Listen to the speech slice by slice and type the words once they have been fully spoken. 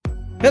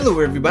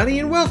Hello, everybody,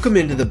 and welcome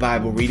into the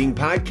Bible Reading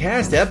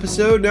Podcast,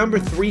 episode number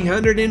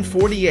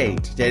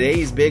 348.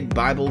 Today's big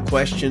Bible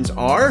questions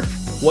are,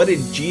 what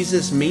did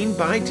Jesus mean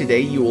by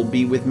 "Today you will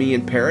be with me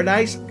in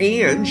paradise,"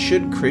 and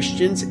should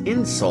Christians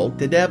insult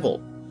the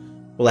devil?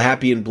 Well, a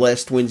happy and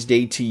blessed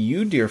Wednesday to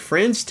you, dear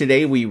friends.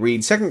 Today we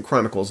read 2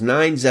 Chronicles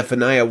 9,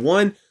 Zephaniah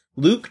 1,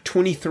 Luke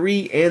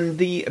 23, and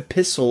the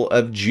Epistle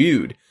of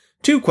Jude.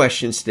 Two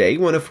questions today,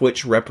 one of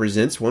which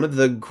represents one of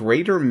the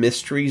greater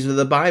mysteries of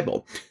the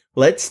Bible.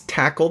 Let's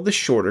tackle the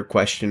shorter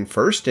question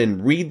first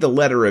and read the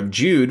letter of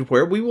Jude,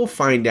 where we will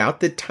find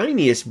out the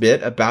tiniest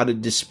bit about a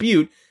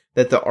dispute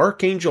that the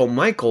archangel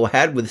Michael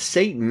had with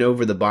Satan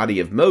over the body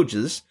of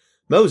Moses,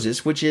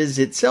 which is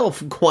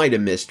itself quite a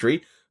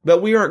mystery, but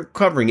we aren't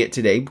covering it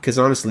today because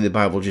honestly the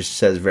Bible just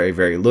says very,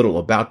 very little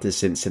about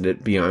this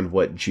incident beyond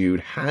what Jude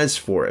has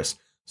for us.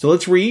 So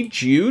let's read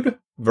Jude,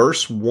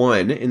 verse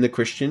 1 in the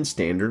Christian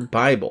Standard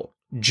Bible.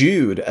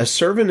 Jude, a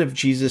servant of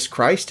Jesus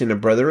Christ and a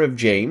brother of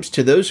James,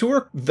 to those who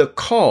are the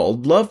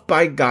called, loved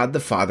by God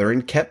the Father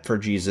and kept for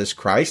Jesus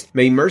Christ,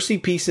 may mercy,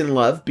 peace, and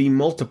love be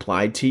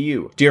multiplied to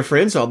you. Dear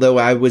friends, although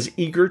I was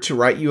eager to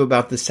write you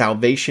about the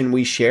salvation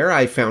we share,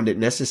 I found it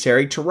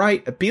necessary to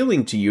write,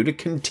 appealing to you to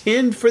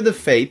contend for the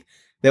faith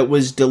that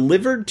was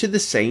delivered to the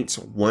saints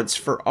once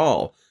for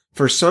all.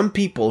 For some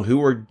people who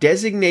were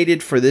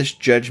designated for this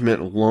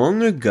judgment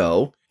long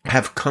ago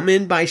have come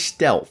in by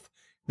stealth.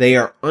 They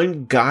are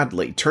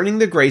ungodly, turning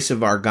the grace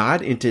of our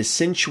God into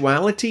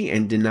sensuality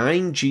and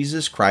denying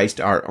Jesus Christ,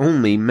 our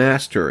only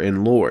Master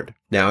and Lord.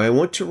 Now, I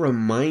want to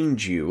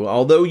remind you,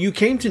 although you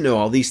came to know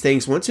all these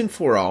things once and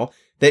for all,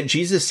 that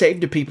Jesus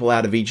saved a people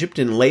out of Egypt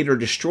and later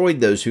destroyed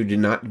those who did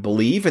not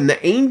believe, and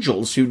the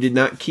angels who did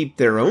not keep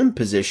their own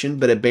position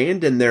but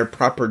abandoned their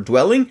proper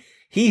dwelling,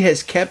 he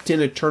has kept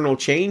in eternal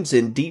chains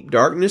in deep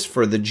darkness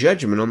for the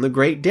judgment on the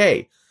great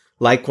day.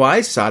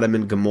 Likewise, Sodom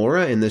and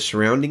Gomorrah and the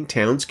surrounding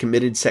towns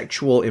committed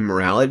sexual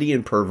immorality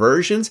and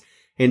perversions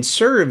and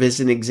serve as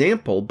an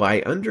example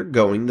by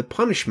undergoing the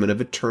punishment of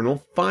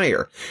eternal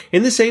fire.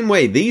 In the same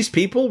way, these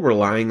people,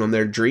 relying on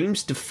their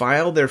dreams,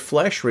 defile their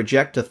flesh,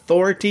 reject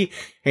authority,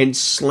 and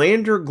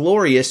slander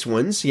glorious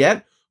ones.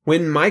 Yet,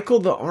 when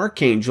Michael the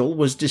archangel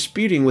was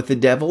disputing with the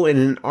devil in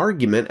an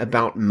argument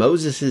about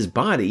Moses'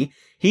 body,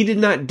 he did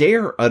not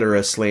dare utter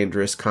a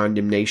slanderous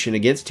condemnation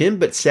against him,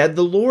 but said,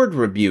 "The Lord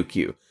rebuke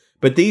you."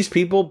 But these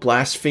people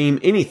blaspheme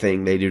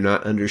anything they do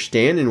not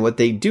understand, and what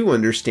they do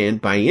understand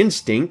by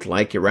instinct,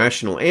 like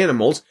irrational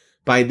animals,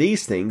 by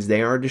these things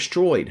they are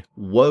destroyed.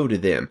 Woe to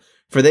them!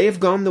 For they have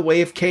gone the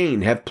way of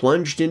Cain, have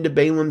plunged into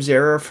Balaam's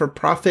error for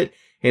profit,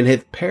 and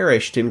have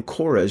perished in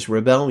Korah's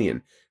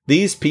rebellion.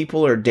 These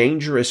people are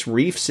dangerous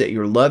reefs at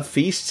your love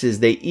feasts as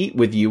they eat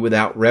with you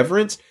without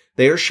reverence.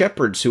 They are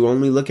shepherds who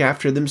only look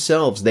after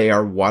themselves. They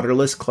are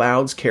waterless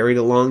clouds carried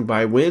along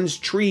by winds,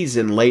 trees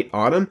in late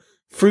autumn,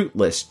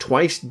 fruitless,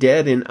 twice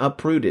dead and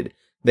uprooted.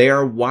 They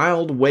are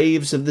wild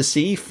waves of the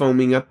sea,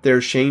 foaming up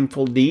their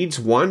shameful deeds,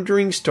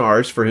 wandering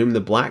stars for whom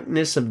the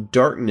blackness of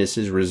darkness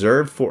is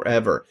reserved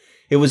forever.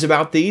 It was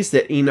about these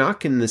that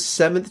Enoch in the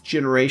 7th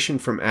generation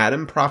from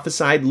Adam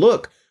prophesied,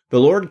 "Look,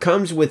 the Lord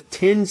comes with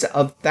tens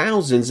of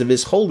thousands of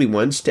his holy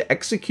ones to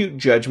execute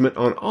judgment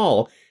on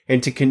all,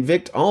 and to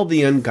convict all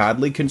the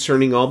ungodly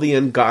concerning all the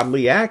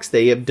ungodly acts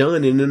they have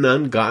done in an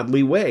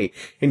ungodly way,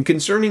 and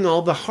concerning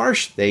all the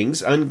harsh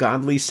things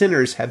ungodly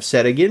sinners have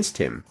said against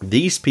him."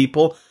 These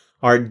people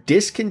are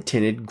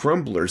discontented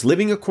grumblers,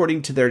 living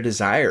according to their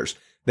desires.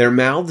 Their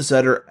mouths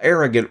utter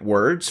arrogant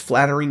words,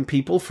 flattering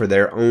people for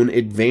their own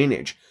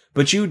advantage.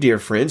 But you, dear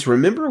friends,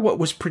 remember what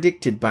was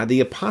predicted by the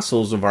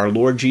apostles of our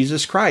Lord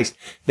Jesus Christ.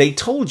 They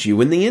told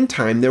you in the end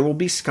time there will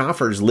be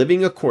scoffers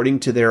living according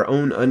to their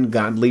own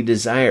ungodly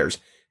desires.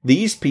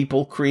 These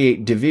people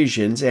create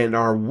divisions and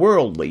are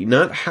worldly,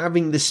 not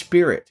having the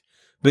Spirit.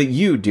 But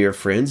you, dear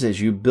friends, as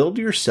you build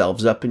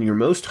yourselves up in your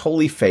most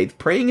holy faith,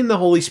 praying in the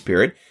Holy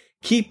Spirit,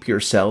 keep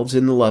yourselves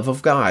in the love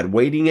of God,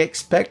 waiting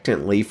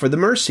expectantly for the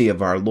mercy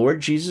of our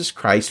Lord Jesus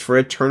Christ for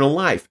eternal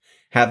life.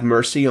 Have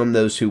mercy on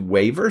those who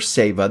waver,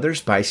 save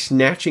others by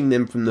snatching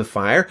them from the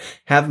fire.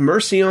 Have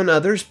mercy on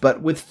others,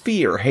 but with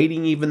fear,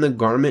 hating even the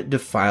garment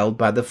defiled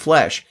by the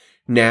flesh.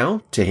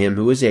 Now, to him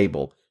who is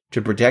able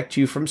to protect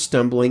you from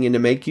stumbling and to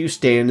make you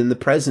stand in the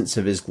presence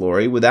of his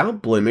glory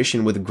without blemish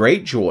and with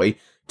great joy,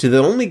 to the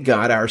only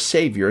God our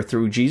Savior,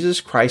 through Jesus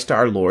Christ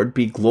our Lord,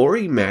 be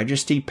glory,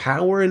 majesty,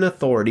 power, and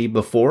authority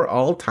before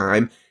all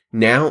time,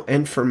 now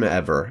and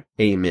forever.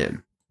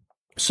 Amen.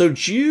 So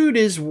Jude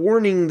is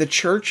warning the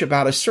church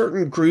about a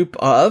certain group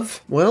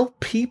of,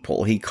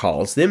 people, he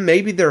calls them.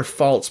 Maybe they're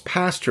false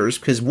pastors,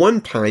 because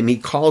one time he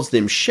calls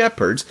them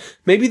shepherds.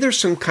 Maybe they're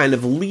some kind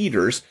of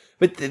leaders.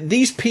 But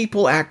these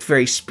people act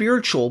very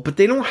spiritual, but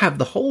they don't have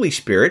the Holy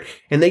Spirit,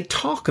 and they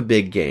talk a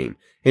big game.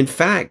 In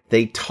fact,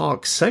 they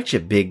talk such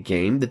a big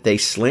game that they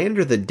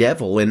slander the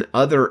devil and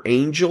other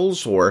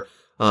angels or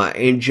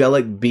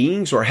angelic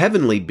beings or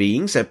heavenly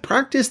beings, a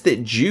practice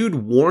that Jude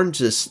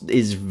warns us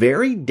is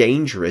very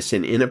dangerous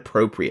and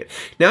inappropriate.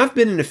 Now, I've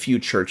been in a few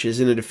churches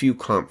and at a few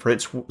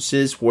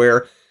conferences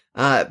where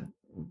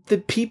the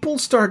people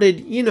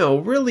started,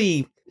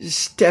 really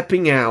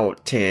stepping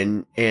out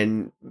and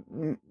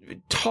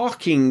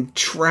talking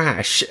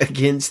trash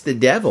against the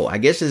devil, I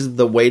guess is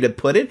the way to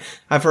put it.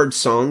 I've heard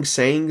songs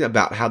saying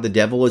about how the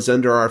devil is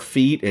under our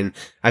feet, and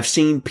I've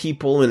seen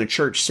people in a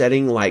church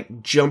setting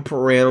like jump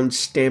around,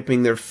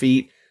 stamping their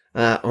feet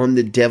on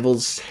the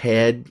devil's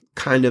head,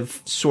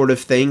 sort of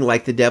thing,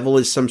 like the devil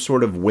is some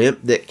sort of wimp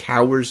that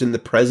cowers in the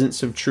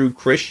presence of true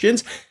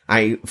Christians.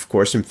 I, of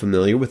course, am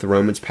familiar with the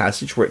Romans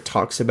passage where it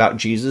talks about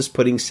Jesus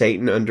putting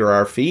Satan under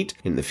our feet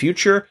in the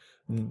future.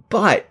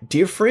 But,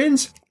 dear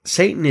friends,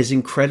 Satan is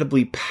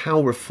incredibly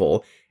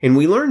powerful, and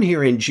we learn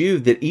here in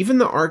Jude that even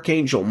the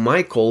archangel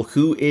Michael,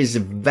 who is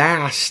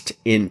vast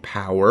in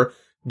power,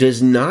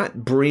 does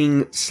not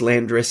bring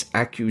slanderous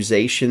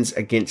accusations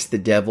against the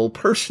devil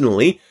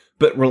personally,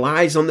 but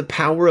relies on the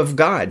power of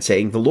God,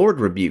 saying, "The Lord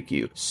rebuke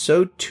you."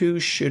 So too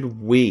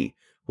should we.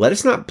 Let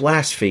us not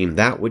blaspheme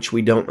that which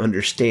we don't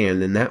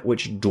understand and that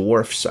which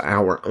dwarfs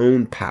our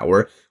own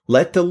power.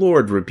 Let the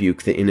Lord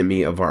rebuke the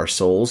enemy of our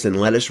souls, and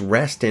let us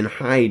rest and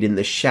hide in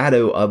the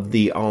shadow of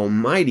the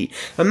Almighty.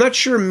 I'm not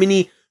sure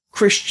many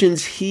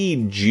Christians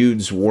heed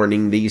Jude's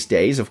warning these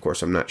days. Of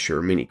course, I'm not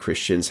sure many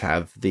Christians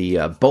have the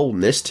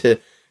boldness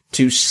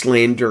to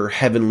slander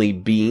heavenly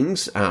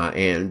beings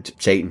and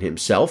Satan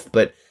himself,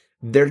 but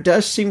there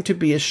does seem to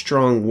be a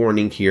strong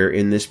warning here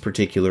in this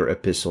particular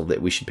epistle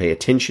that we should pay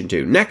attention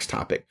to. Next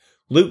topic,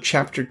 Luke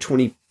chapter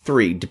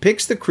 23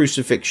 depicts the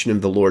crucifixion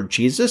of the Lord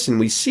Jesus, and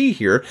we see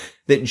here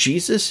that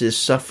Jesus is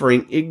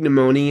suffering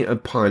ignominy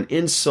upon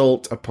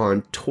insult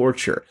upon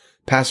torture.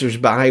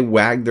 Passers-by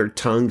wag their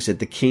tongues at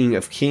the King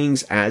of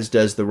Kings, as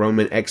does the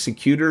Roman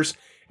executors,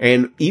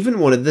 and even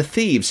one of the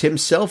thieves,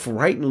 himself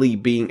rightly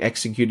being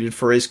executed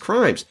for his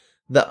crimes.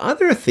 The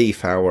other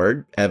thief,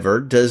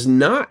 however, does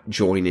not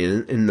join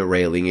in the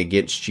railing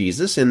against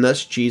Jesus, and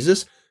thus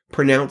Jesus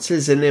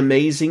pronounces an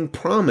amazing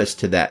promise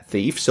to that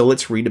thief. So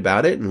let's read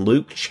about it in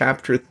Luke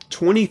chapter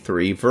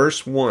 23,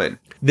 verse 1.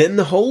 Then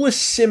the whole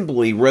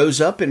assembly rose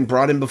up and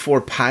brought him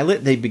before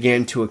Pilate. They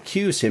began to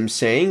accuse him,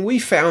 saying, "We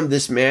found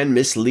this man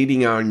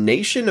misleading our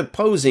nation,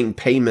 opposing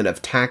payment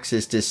of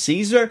taxes to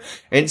Caesar,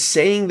 and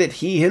saying that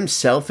he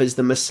himself is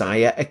the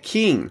Messiah, a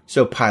king."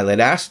 So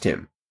Pilate asked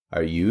him,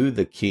 "Are you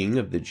the king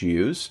of the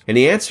Jews?" And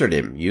he answered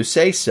him, "You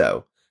say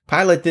so."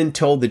 Pilate then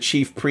told the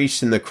chief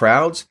priests and the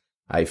crowds,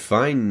 "I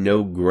find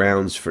no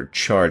grounds for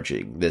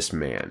charging this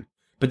man."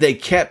 But they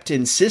kept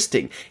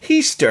insisting,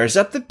 "He stirs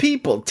up the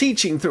people,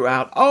 teaching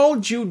throughout all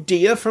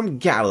Judea from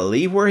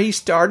Galilee, where he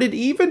started,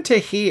 even to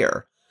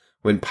here."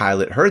 When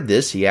Pilate heard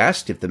this, he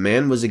asked if the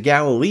man was a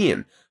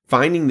Galilean.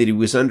 Finding that he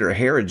was under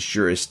Herod's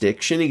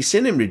jurisdiction, he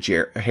sent him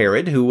to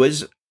Herod, who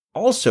was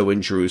also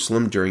in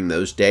Jerusalem during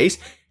those days.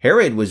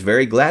 Herod was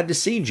very glad to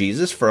see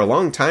Jesus. For a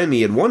long time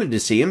he had wanted to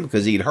see him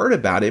because he'd heard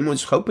about him,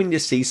 was hoping to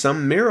see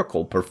some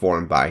miracle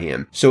performed by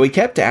him. So he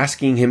kept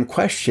asking him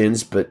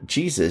questions, but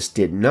Jesus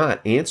did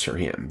not answer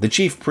him. The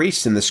chief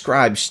priests and the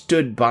scribes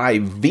stood by,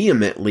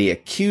 vehemently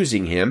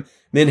accusing him.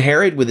 Then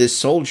Herod with his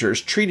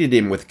soldiers treated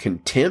him with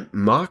contempt,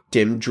 mocked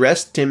him,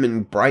 dressed him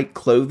in bright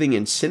clothing,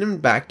 and sent him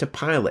back to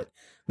Pilate.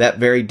 That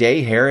very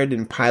day Herod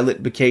and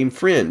Pilate became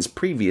friends.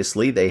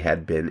 Previously they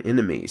had been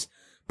enemies.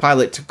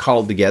 Pilate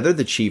called together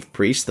the chief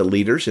priests, the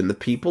leaders, and the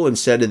people, and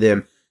said to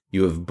them,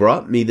 "You have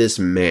brought me this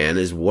man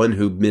as one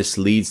who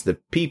misleads the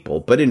people,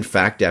 but in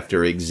fact,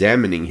 after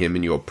examining him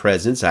in your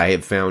presence, I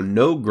have found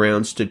no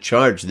grounds to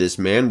charge this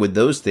man with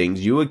those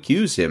things you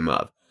accuse him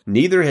of.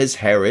 Neither has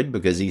Herod,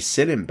 because he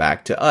sent him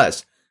back to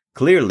us.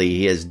 Clearly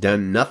he has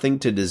done nothing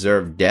to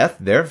deserve death,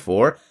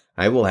 therefore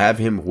I will have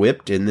him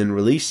whipped and then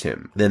release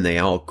him." Then they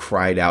all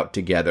cried out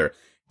together,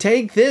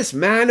 "Take this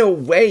man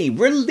away!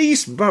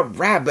 Release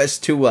Barabbas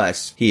to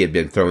us!" He had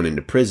been thrown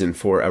into prison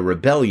for a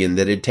rebellion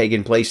that had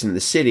taken place in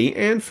the city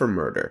and for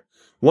murder.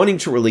 Wanting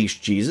to release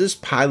Jesus,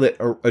 Pilate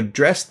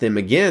addressed them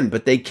again,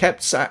 but they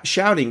kept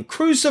shouting,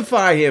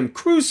 "Crucify him!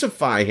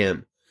 Crucify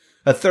him!"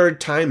 A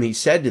third time he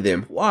said to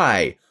them,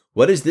 "Why?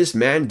 What has this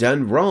man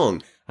done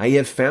wrong? I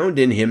have found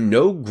in him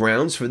no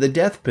grounds for the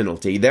death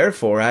penalty.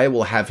 Therefore I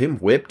will have him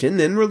whipped and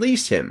then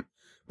release him."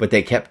 But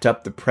they kept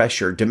up the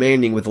pressure,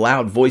 demanding with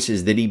loud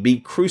voices that he be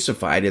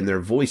crucified, and their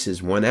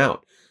voices won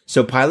out.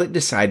 So Pilate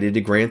decided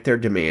to grant their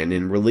demand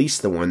and release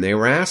the one they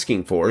were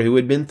asking for, who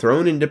had been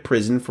thrown into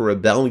prison for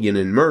rebellion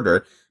and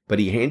murder, but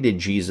he handed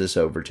Jesus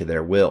over to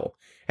their will.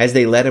 As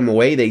they led him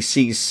away, they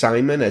seized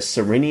Simon, a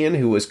Cyrenian,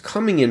 who was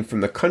coming in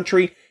from the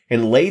country,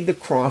 and laid the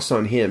cross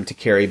on him to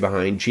carry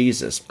behind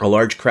Jesus. A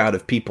large crowd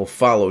of people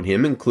followed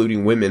him,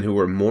 including women who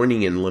were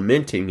mourning and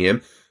lamenting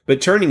him.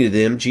 But turning to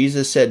them,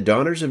 Jesus said,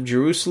 "Daughters of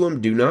Jerusalem,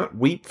 do not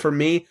weep for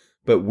me,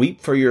 but weep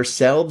for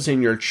yourselves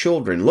and your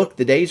children. Look,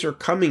 the days are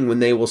coming when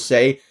they will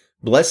say,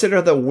 'Blessed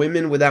are the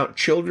women without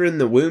children,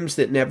 the wombs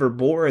that never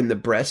bore, and the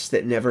breasts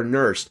that never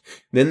nursed.'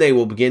 Then they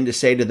will begin to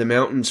say to the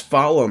mountains,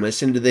 'Follow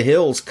us,' and to the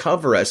hills,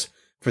 'Cover us.'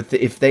 For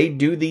if they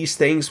do these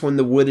things when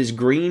the wood is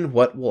green,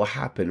 what will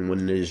happen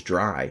when it is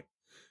dry?"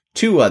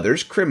 Two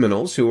others,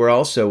 criminals, who were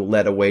also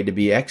led away to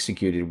be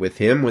executed with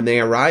him, when they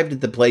arrived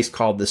at the place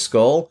called the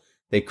Skull,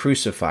 They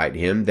crucified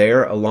him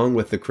there along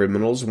with the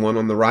criminals, one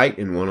on the right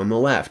and one on the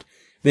left.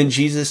 Then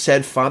Jesus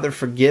said, "Father,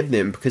 forgive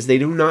them, because they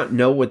do not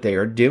know what they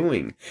are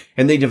doing."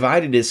 And they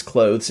divided his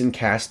clothes and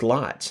cast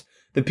lots.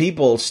 The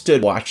people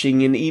stood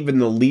watching, and even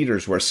the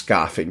leaders were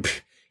scoffing.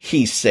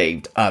 "He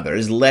saved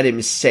others. Let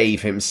him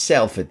save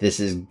himself if this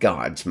is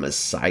God's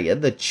Messiah,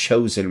 the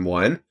chosen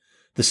one."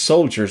 The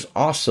soldiers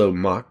also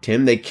mocked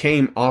him. They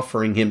came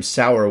offering him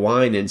sour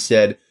wine and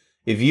said,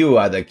 "If you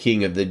are the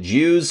king of the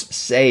Jews,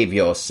 save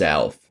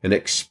yourself." An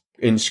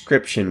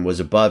inscription was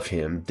above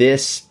him,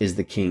 "This is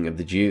the King of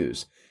the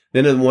Jews."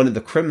 Then one of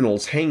the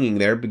criminals hanging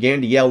there began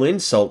to yell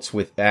insults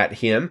at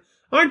him.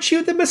 "Aren't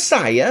you the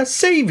Messiah?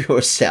 Save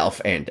yourself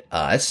and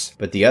us."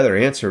 But the other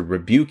answered,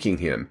 rebuking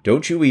him,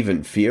 "Don't you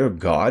even fear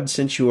God,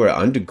 since you are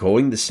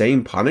undergoing the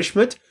same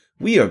punishment?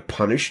 We are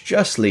punished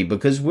justly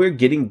because we're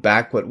getting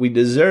back what we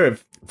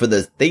deserve for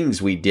the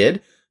things we did,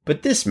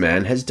 but this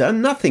man has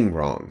done nothing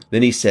wrong."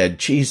 Then he said,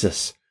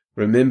 "Jesus,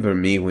 remember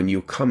me when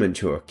you come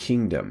into your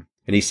kingdom."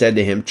 And he said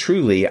to him,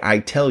 "Truly, I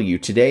tell you,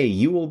 today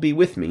you will be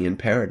with me in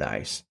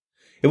paradise."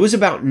 It was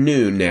about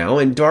noon now,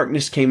 and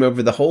darkness came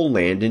over the whole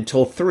land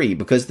until 3,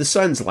 because the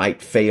sun's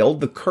light failed.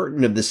 The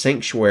curtain of the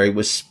sanctuary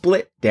was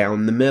split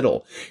down the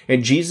middle.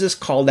 And Jesus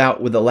called out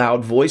with a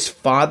loud voice,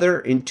 "Father,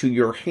 into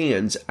your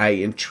hands I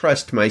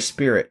entrust my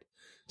spirit."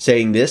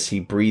 Saying this, he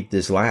breathed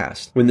his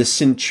last. When the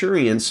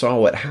centurion saw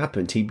what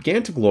happened, he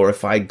began to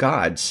glorify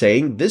God,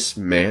 saying, "This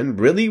man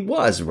really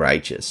was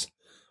righteous."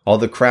 All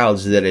the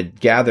crowds that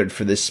had gathered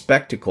for this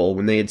spectacle,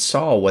 when they had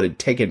saw what had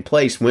taken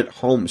place, went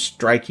home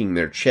striking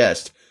their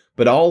chests.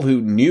 But all who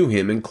knew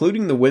him,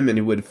 including the women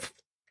who had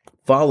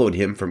followed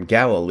him from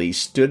Galilee,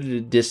 stood at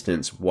a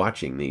distance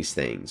watching these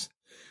things.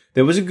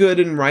 There was a good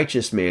and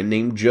righteous man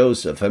named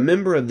Joseph, a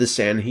member of the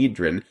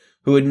Sanhedrin,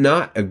 who had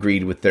not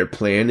agreed with their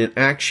plan and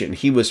action.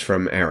 He was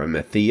from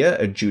Arimathea,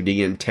 a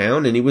Judean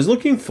town, and he was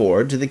looking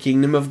forward to the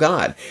kingdom of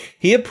God.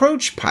 He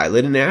approached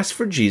Pilate and asked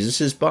for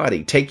Jesus'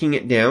 body. Taking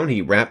it down,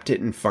 he wrapped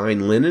it in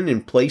fine linen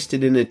and placed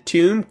it in a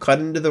tomb cut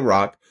into the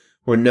rock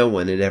where no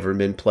one had ever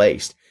been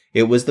placed.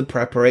 It was the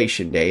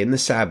preparation day, and the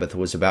Sabbath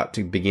was about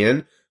to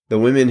begin. The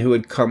women who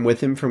had come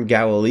with him from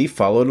Galilee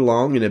followed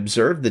along and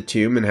observed the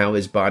tomb and how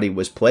his body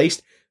was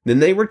placed. Then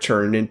they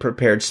returned and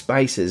prepared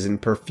spices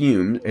and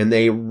perfume, and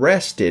they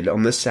rested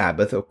on the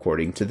Sabbath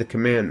according to the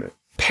commandment.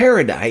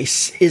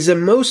 Paradise is a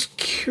most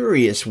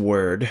curious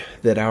word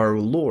that our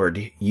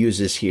Lord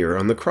uses here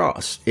on the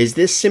cross. Is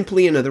this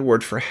simply another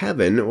word for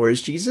heaven, or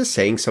is Jesus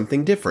saying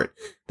something different?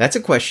 That's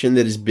a question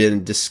that has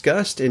been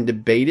discussed and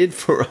debated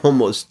for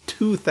almost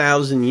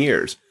 2,000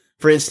 years.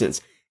 For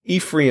instance,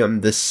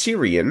 Ephraim the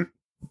Syrian,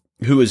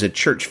 who is a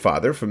church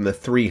father from the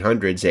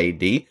 300s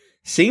AD,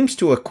 seems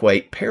to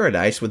equate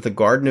paradise with the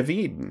Garden of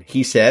Eden.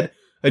 He said,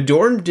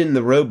 "Adorned in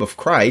the robe of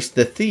Christ,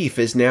 the thief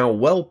is now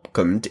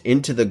welcomed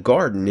into the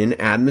garden in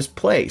Adam's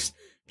place.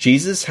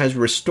 Jesus has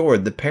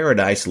restored the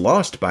paradise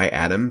lost by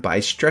Adam by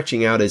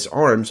stretching out his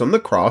arms on the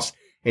cross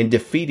and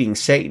defeating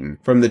Satan.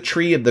 From the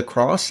tree of the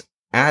cross,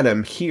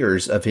 Adam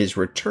hears of his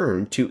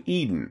return to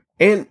Eden."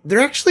 And there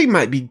actually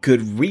might be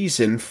good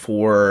reason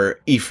for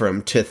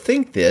Ephraim to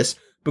think this,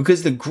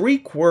 because the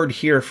Greek word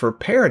here for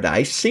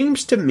paradise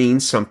seems to mean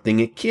something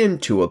akin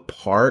to a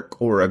park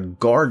or a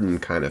garden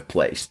kind of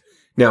place.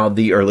 Now,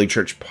 the early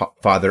church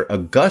father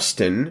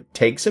Augustine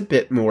takes a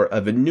bit more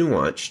of a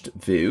nuanced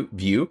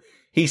view.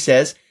 He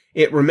says,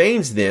 "It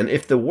remains then,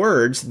 if the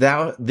words,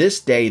 this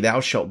day thou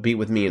shalt be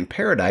with me in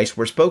paradise,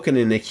 were spoken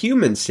in a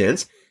human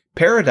sense,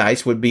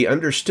 paradise would be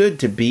understood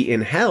to be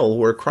in hell,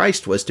 where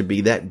Christ was to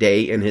be that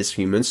day in his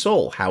human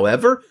soul.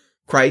 However,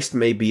 Christ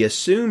may be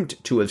assumed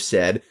to have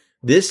said,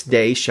 'This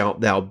day shalt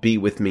thou be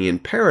with me in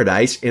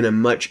paradise,' in a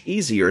much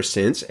easier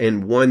sense,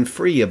 and one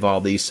free of all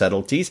these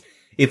subtleties,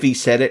 if he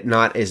said it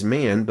not as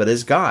man, but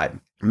as God.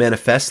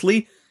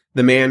 Manifestly,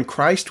 the man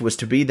Christ was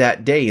to be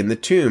that day in the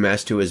tomb,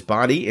 as to his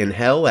body, in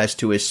hell as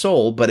to his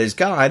soul, but as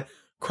God,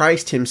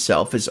 Christ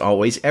himself is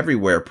always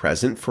everywhere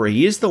present, for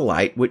he is the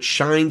light which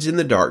shines in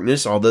the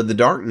darkness, although the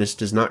darkness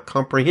does not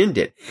comprehend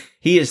it.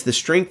 He is the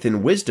strength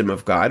and wisdom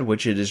of God,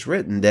 which it is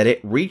written, that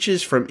it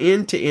reaches from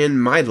end to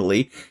end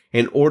mightily,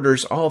 and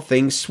orders all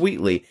things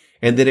sweetly,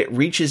 and that it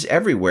reaches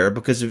everywhere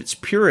because of its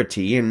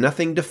purity, and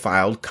nothing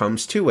defiled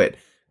comes to it.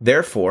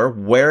 Therefore,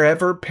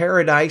 wherever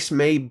paradise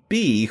may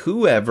be,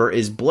 whoever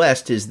is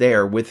blessed is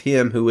there with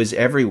him who is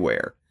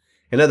everywhere."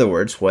 In other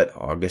words, what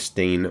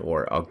Augustine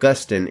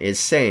is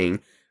saying,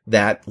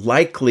 that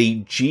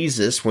likely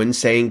Jesus, when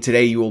saying,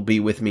 "Today you will be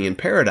with me in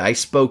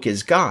paradise," spoke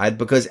as God,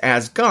 because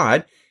as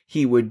God,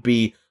 he would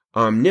be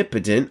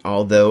omnipotent,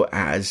 although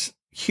as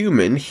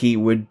human, he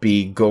would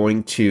be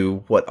going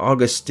to what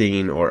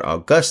Augustine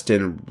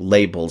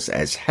labels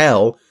as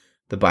hell.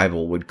 The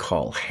Bible would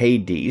call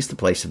Hades, the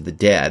place of the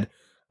dead.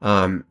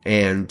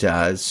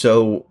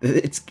 So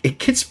it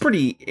gets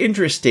pretty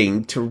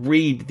interesting to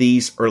read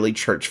these early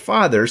church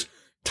fathers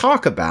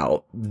talk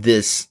about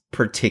this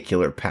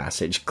particular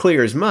passage.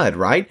 Clear as mud,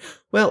 right?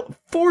 Well,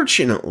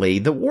 fortunately,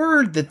 the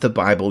word that the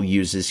Bible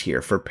uses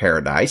here for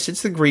paradise,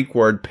 it's the Greek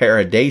word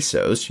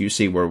paradisos. You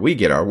see where we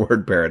get our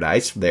word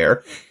paradise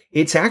there.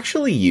 it's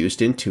actually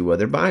used in 2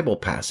 other Bible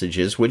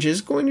passages, which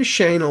is going to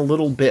shine a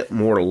little bit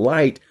more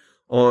light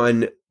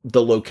on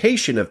the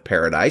location of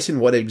paradise and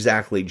what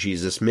exactly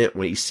Jesus meant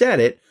when he said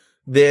it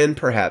than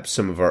perhaps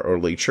some of our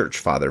early church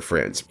father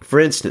friends. For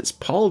instance,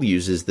 Paul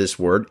uses this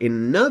word in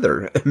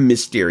another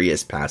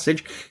mysterious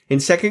passage in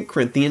 2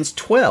 Corinthians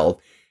 12.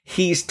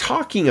 He's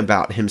talking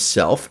about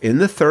himself in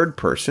the third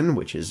person,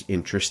 which is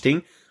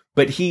interesting,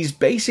 but he's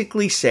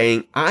basically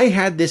saying, I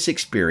had this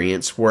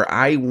experience where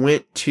I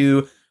went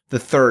to the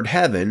third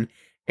heaven,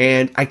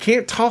 and I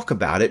can't talk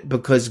about it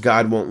because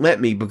God won't let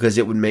me, because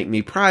it would make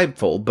me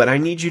prideful, but I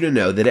need you to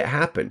know that it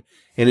happened.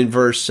 And in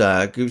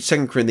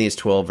 2 Corinthians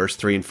 12, verse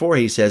 3 and 4,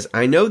 he says,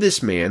 I know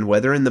this man,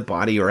 whether in the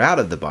body or out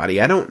of the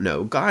body, I don't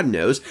know, God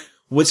knows,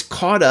 was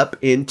caught up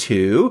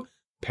into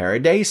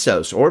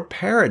paradisos, or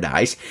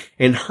paradise,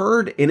 and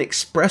heard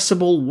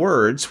inexpressible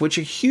words which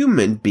a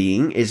human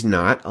being is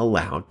not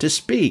allowed to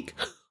speak.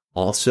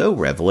 Also,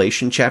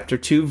 Revelation chapter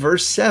 2,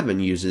 verse 7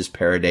 uses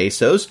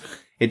paradisos.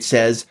 It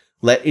says,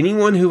 let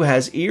anyone who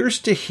has ears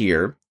to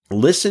hear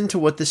listen to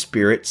what the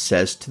Spirit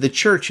says to the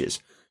churches.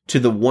 To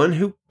the one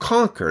who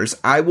conquers,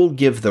 I will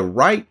give the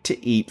right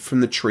to eat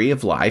from the tree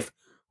of life,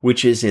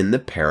 which is in the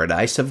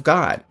paradise of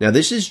God. Now,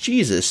 this is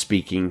Jesus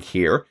speaking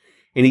here,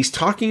 and he's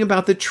talking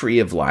about the tree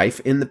of life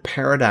in the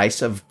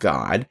paradise of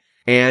God.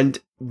 And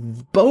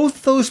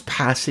both those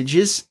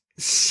passages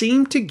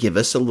seem to give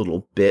us a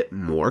little bit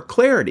more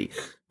clarity.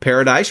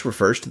 Paradise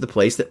refers to the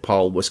place that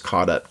Paul was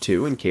caught up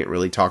to and can't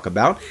really talk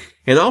about,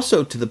 and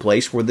also to the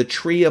place where the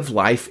tree of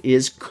life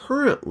is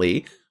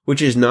currently,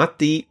 which is not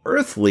the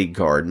earthly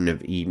Garden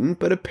of Eden,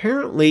 but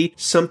apparently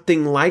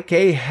something like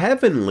a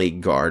heavenly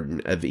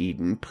Garden of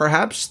Eden.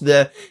 Perhaps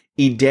the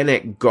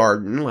Edenic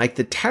garden, like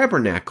the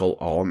tabernacle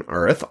on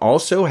earth,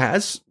 also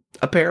has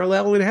a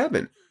parallel in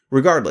heaven.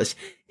 Regardless,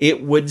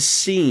 it would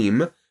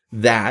seem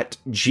that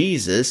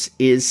Jesus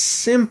is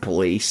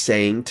simply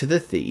saying to the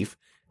thief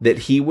that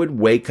he would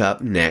wake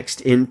up next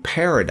in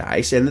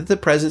paradise and that the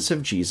presence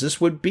of Jesus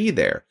would be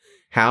there.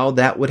 How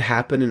that would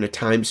happen in a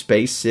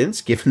time-space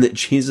sense, given that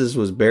Jesus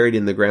was buried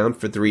in the ground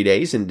for 3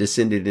 days and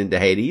descended into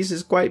Hades,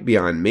 is quite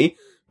beyond me,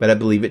 but I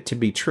believe it to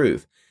be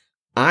truth.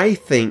 I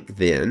think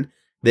then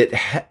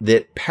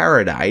that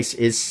paradise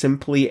is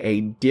simply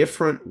a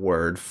different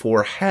word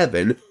for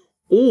heaven,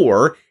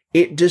 or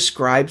it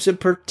describes a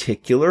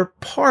particular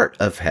part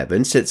of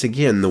heaven, since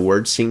again, the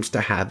word seems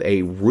to have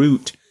a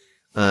root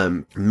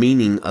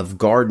meaning of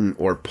garden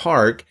or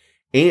park.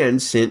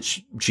 And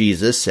since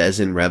Jesus says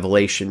in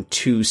Revelation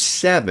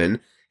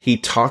 2:7, he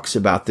talks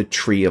about the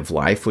tree of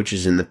life, which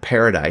is in the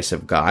paradise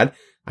of God,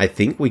 I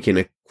think we can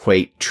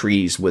equate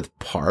trees with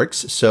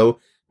parks. So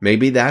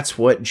maybe that's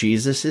what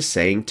Jesus is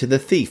saying to the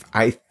thief.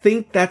 I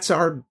think that's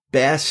our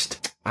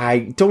best, I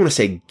don't want to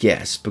say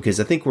guess, because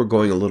I think we're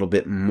going a little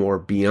bit more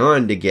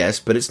beyond a guess,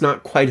 but it's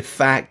not quite a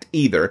fact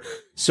either.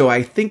 So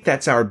I think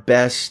that's our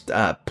best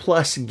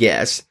plus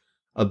guess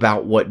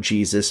about what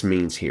Jesus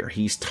means here.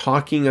 He's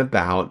talking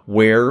about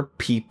where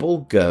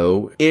people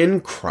go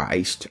in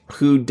Christ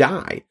who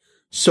die.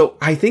 So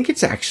I think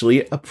it's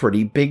actually a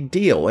pretty big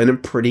deal and a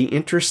pretty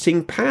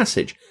interesting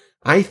passage.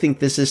 I think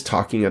this is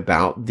talking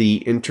about the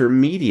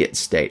intermediate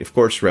state. Of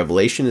course,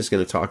 Revelation is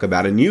going to talk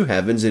about a new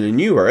heavens and a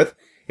new earth,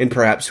 and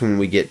perhaps when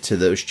we get to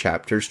those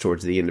chapters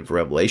towards the end of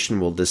Revelation,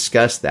 we'll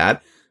discuss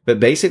that.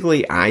 But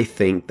basically, I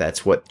think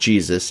that's what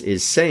Jesus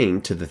is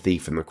saying to the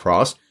thief on the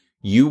cross.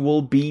 You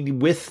will be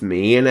with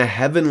me in a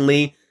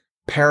heavenly,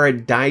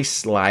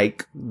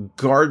 paradise-like,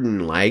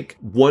 garden-like,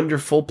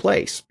 wonderful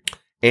place.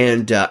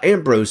 And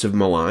Ambrose of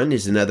Milan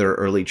is another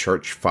early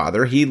church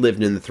father. He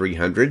lived in the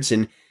 300s,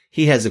 and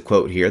he has a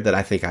quote here that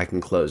I think I can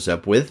close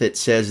up with. It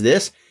says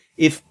this: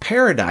 if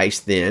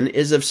paradise, then,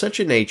 is of such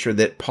a nature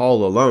that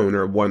Paul alone,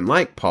 or one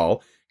like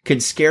Paul,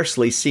 could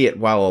scarcely see it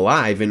while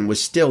alive and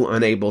was still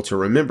unable to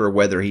remember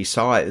whether he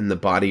saw it in the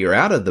body or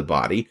out of the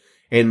body,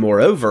 and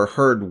moreover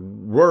heard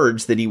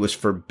words that he was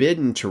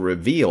forbidden to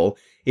reveal,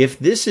 if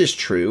this is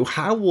true,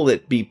 how will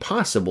it be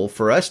possible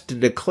for us to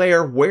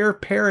declare where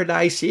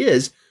paradise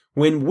is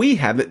when we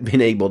haven't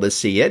been able to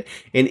see it?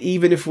 And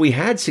even if we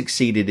had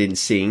succeeded in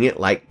seeing it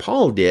like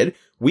Paul did,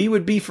 we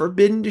would be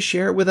forbidden to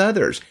share it with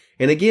others.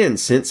 And again,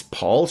 since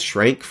Paul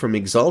shrank from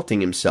exalting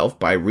himself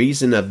by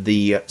reason of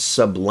the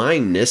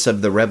sublimeness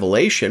of the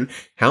revelation,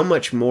 how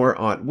much more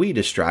ought we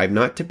to strive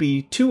not to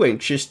be too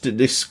anxious to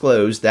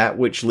disclose that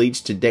which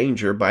leads to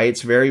danger by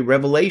its very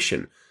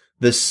revelation?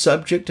 The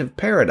subject of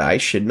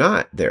paradise should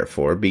not,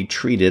 therefore, be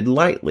treated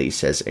lightly,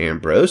 says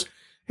Ambrose,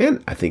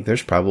 and I think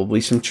there's probably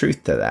some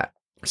truth to that.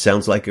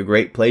 Sounds like a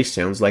great place,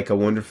 sounds like a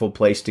wonderful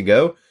place to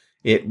go.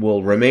 It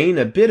will remain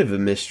a bit of a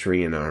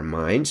mystery in our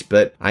minds,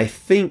 but I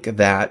think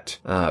that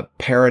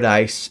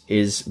paradise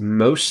is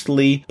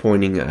mostly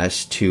pointing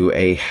us to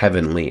a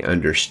heavenly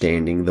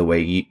understanding, the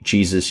way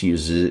Jesus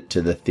uses it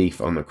to the thief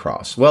on the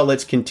cross. Well,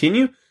 let's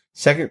continue.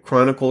 2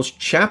 Chronicles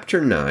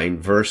chapter 9,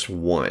 verse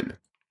 1.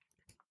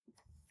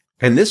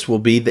 And this will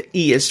be the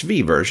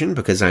ESV version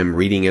because I'm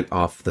reading it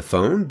off the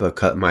phone,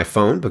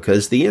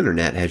 because the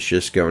internet has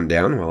just gone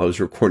down while I was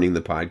recording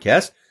the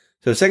podcast.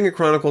 So 2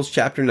 Chronicles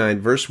chapter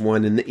 9, verse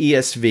 1 in the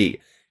ESV.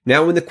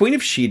 Now when the queen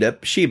of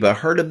Sheba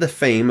heard of the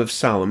fame of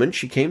Solomon,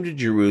 she came to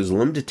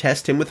Jerusalem to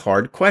test him with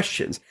hard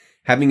questions,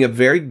 having a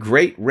very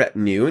great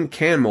retinue and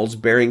camels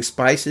bearing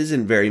spices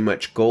and very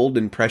much gold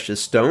and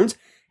precious stones.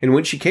 And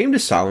when she came to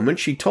Solomon,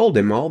 she told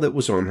him all that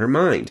was on her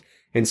mind.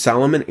 And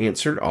Solomon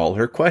answered all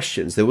her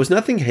questions. There was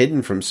nothing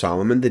hidden from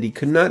Solomon that he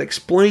could not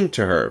explain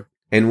to her.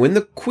 And when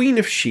the queen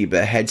of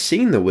Sheba had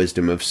seen the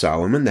wisdom of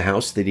Solomon, the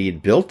house that he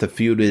had built, the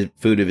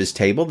food of his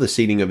table, the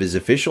seating of his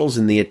officials,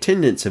 and the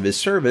attendance of his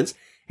servants,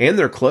 and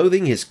their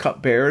clothing, his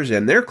cupbearers,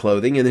 and their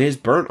clothing, and his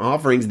burnt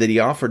offerings that he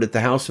offered at the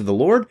house of the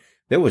Lord,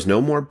 there was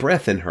no more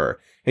breath in her.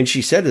 And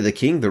she said to the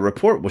king, the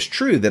report was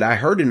true that I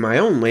heard in my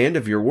own land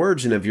of your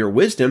words and of your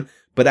wisdom,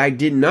 but I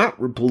did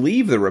not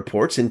believe the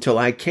reports until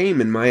I came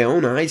and my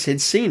own eyes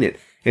had seen it.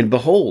 And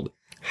behold,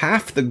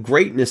 half the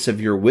greatness of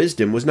your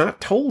wisdom was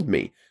not told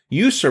me.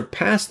 You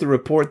surpass the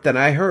report that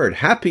I heard.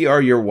 Happy are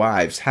your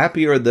wives,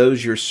 happy are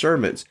those your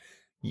servants,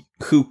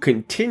 who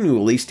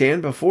continually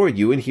stand before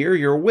you and hear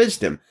your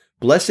wisdom.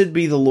 Blessed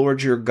be the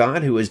Lord your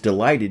God, who has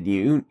delighted in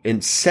you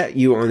and set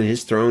you on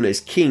his throne as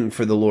king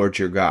for the Lord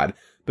your God.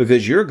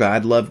 Because your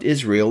God loved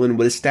Israel and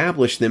would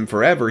establish them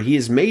forever, he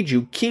has made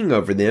you king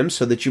over them,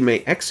 so that you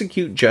may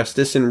execute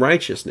justice and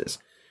righteousness.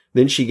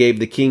 Then she gave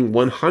the king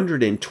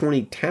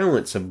 120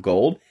 talents of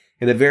gold,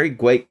 and a very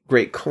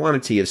great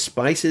quantity of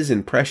spices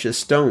and precious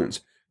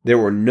stones. There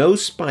were no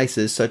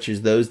spices such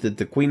as those that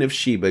the queen of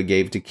Sheba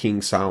gave to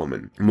King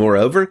Solomon.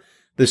 Moreover,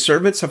 the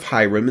servants of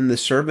Hiram and the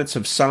servants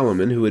of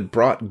Solomon, who had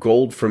brought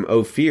gold from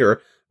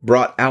Ophir,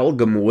 brought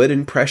algum wood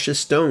and precious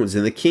stones,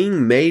 and the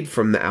king made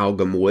from the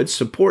algum wood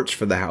supports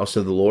for the house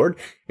of the Lord,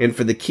 and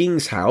for the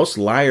king's house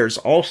lyres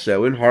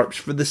also, and harps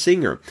for the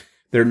singer.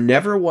 There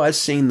never was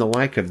seen the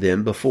like of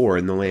them before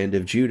in the land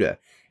of Judah.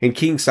 And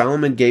King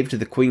Solomon gave to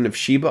the queen of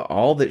Sheba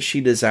all that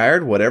she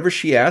desired, whatever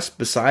she asked,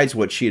 besides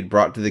what she had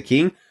brought to the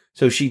king.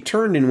 So she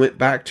turned and went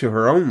back to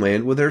her own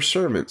land with her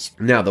servants.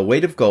 Now the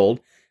weight of gold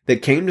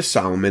that came to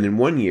Solomon in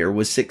 1 year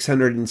was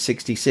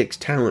 666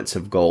 talents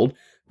of gold,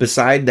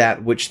 beside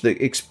that which the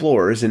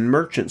explorers and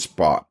merchants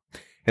brought.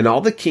 And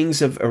all the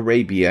kings of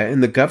Arabia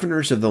and the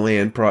governors of the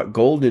land brought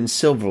gold and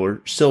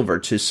silver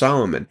to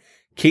Solomon.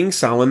 King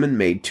Solomon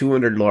made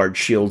 200 large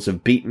shields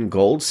of beaten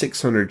gold,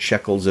 600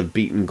 shekels of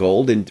beaten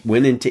gold, and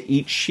went into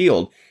each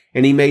shield.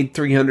 And he made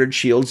 300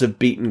 shields of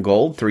beaten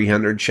gold,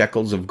 300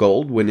 shekels of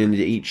gold went into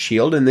each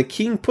shield, and the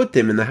king put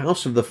them in the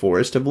house of the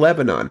forest of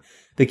Lebanon.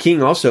 The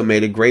king also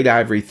made a great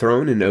ivory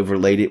throne and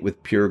overlaid it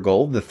with pure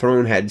gold. The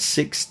throne had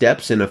 6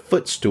 steps and a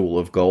footstool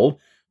of gold,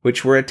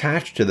 which were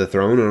attached to the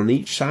throne. And on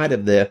each side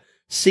of the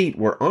seat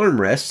were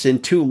armrests,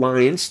 and 2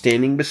 lions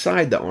standing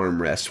beside the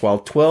armrests, while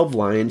 12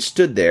 lions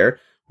stood there,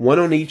 one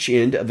on each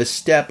end of a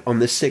step on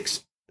the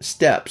 6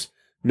 steps.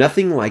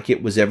 Nothing like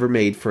it was ever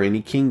made for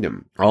any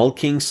kingdom. All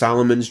King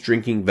Solomon's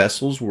drinking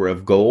vessels were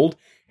of gold,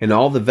 and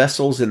all the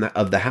vessels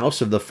of the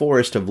house of the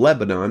forest of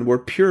Lebanon were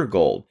pure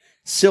gold.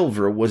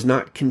 Silver was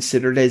not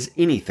considered as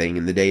anything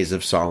in the days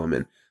of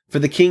Solomon. For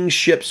the king's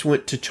ships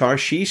went to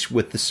Tarshish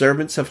with the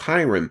servants of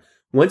Hiram.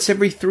 Once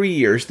every 3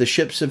 years the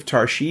ships of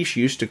Tarshish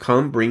used to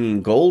come,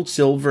 bringing gold,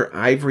 silver,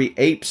 ivory,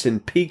 apes,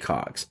 and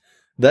peacocks.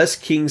 Thus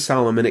King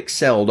Solomon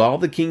excelled all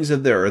the kings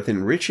of the earth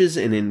in riches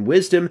and in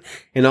wisdom,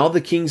 and all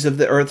the kings of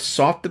the earth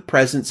sought the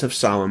presence of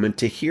Solomon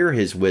to hear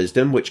his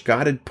wisdom, which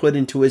God had put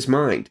into his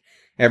mind.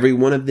 Every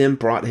one of them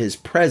brought his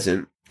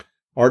present,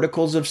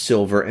 articles of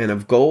silver and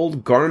of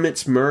gold,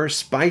 garments, myrrh,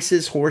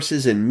 spices,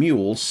 horses, and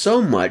mules, so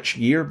much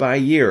year by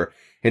year.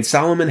 And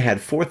Solomon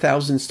had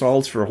 4,000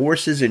 stalls for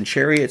horses and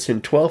chariots,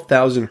 and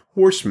 12,000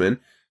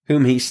 horsemen,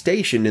 whom he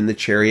stationed in the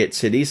chariot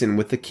cities and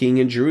with the king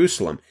in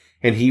Jerusalem.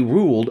 And he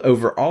ruled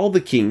over all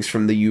the kings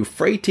from the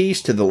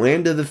Euphrates to the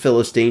land of the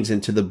Philistines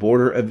and to the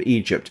border of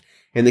Egypt.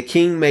 And the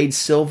king made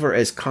silver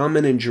as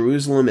common in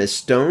Jerusalem as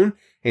stone,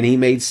 and he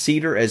made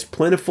cedar as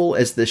plentiful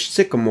as the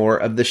sycamore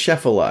of the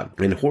Shephelah.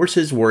 And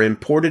horses were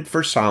imported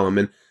for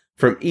Solomon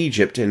from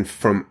Egypt and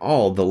from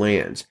all the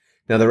lands.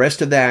 Now the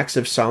rest of the acts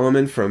of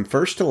Solomon from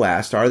first to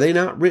last, are they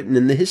not written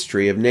in the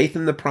history of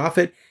Nathan the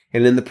prophet,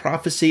 and in the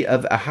prophecy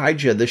of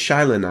Ahijah the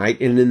Shilonite,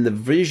 and in the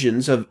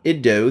visions of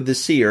Iddo the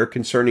seer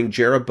concerning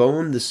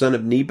Jeroboam the son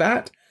of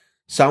Nebat?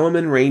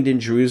 Solomon reigned in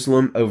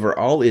Jerusalem over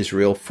all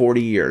Israel 40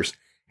 years.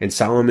 And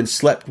Solomon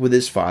slept with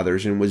his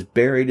fathers, and was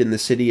buried in the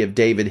city of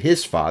David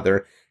his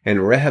father,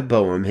 and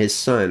Rehoboam his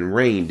son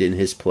reigned in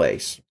his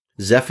place.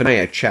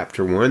 Zephaniah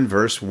chapter 1,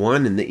 verse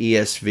 1 in the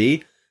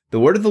ESV. The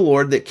word of the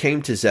Lord that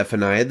came to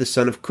Zephaniah, the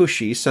son of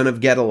Cushi, son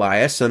of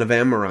Gedaliah, son of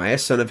Amariah,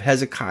 son of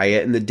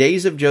Hezekiah, in the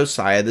days of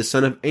Josiah, the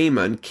son of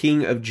Amon,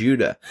 king of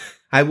Judah.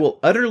 I will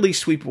utterly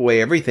sweep away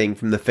everything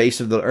from the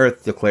face of the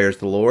earth, declares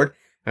the Lord.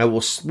 I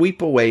will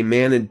sweep away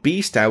man and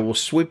beast. I will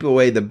sweep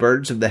away the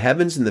birds of the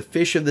heavens and the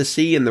fish of the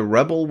sea and the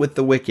rubble with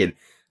the wicked.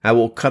 I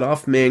will cut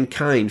off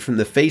mankind from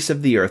the face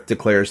of the earth,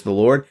 declares the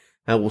Lord.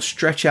 I will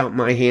stretch out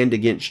my hand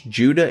against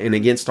Judah and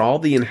against all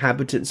the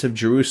inhabitants of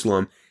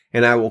Jerusalem,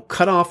 and I will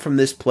cut off from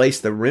this place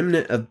the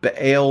remnant of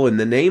Baal in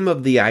the name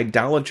of the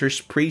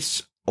idolatrous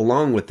priests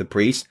along with the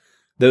priests.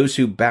 those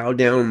who bow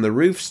down on the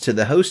roofs to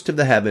the host of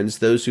the heavens,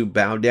 those who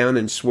bow down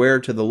and swear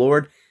to the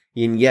Lord,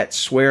 and yet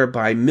swear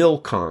by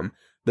Milcom,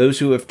 those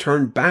who have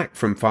turned back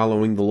from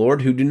following the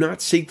Lord, who do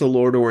not seek the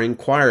Lord or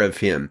inquire of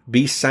him.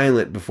 Be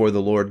silent before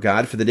the Lord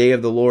God, for the day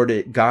of the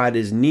Lord God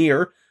is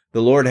near.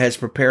 The Lord has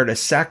prepared a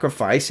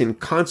sacrifice and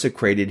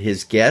consecrated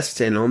his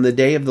guests, and on the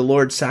day of the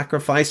Lord's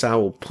sacrifice I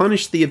will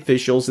punish the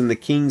officials and the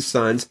king's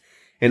sons,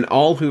 and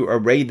all who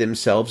array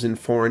themselves in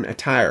foreign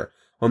attire.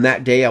 On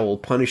that day I will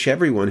punish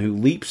everyone who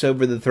leaps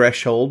over the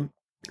threshold,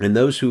 and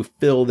those who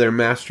fill their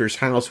master's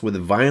house with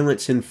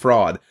violence and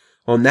fraud.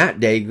 On that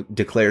day,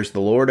 declares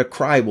the Lord, a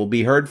cry will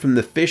be heard from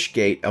the fish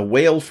gate, a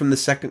wail from the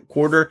second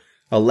quarter,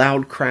 a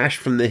loud crash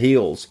from the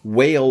hills.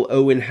 Wail,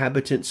 O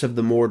inhabitants of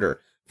the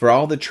mortar, for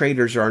all the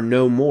traders are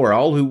no more.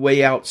 All who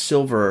weigh out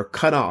silver are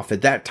cut off.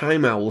 At that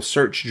time I will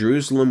search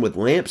Jerusalem with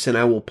lamps, and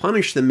I will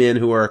punish the men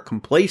who are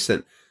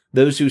complacent,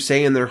 those who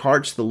say in their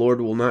hearts, the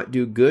Lord will not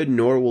do good,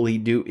 nor will he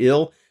do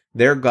ill.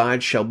 Their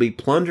God shall be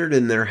plundered,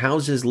 and their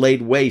houses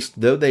laid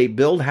waste. Though they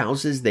build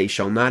houses, they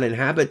shall not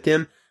inhabit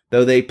them.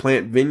 Though they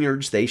plant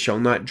vineyards, they shall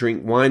not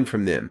drink wine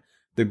from them.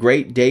 The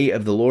great day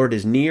of the Lord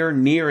is near,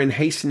 near and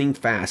hastening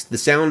fast. The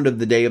sound of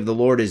the day of the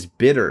Lord is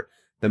bitter.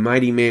 The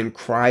mighty man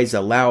cries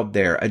aloud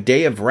there. A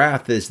day of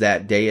wrath is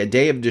that day, a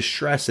day of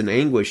distress and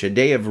anguish, a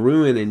day of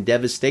ruin and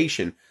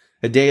devastation,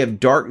 a day of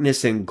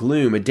darkness and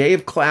gloom, a day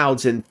of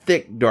clouds and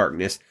thick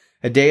darkness,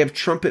 a day of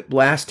trumpet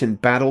blast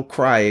and battle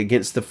cry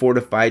against the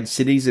fortified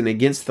cities and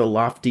against the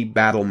lofty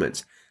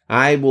battlements.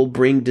 I will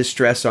bring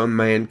distress on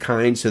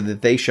mankind, so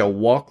that they shall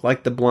walk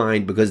like the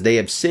blind, because they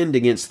have sinned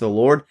against the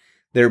Lord.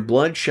 Their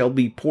blood shall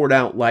be poured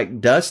out like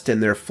dust,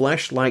 and their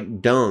flesh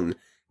like dung.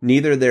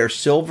 Neither their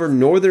silver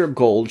nor their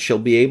gold shall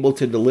be able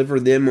to deliver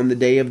them on the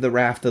day of the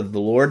wrath of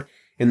the Lord.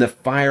 In the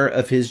fire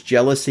of his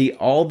jealousy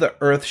all the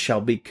earth shall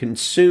be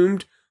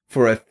consumed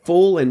for a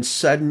full and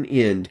sudden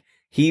end.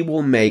 He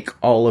will make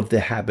all of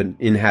the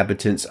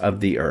inhabitants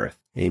of the earth.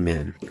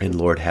 Amen. And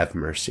Lord, have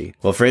mercy.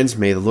 Well, friends,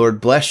 may the Lord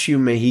bless you.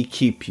 May he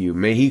keep you.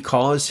 May he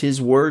cause his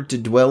word to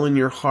dwell in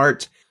your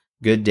heart.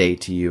 Good day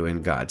to you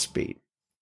and Godspeed.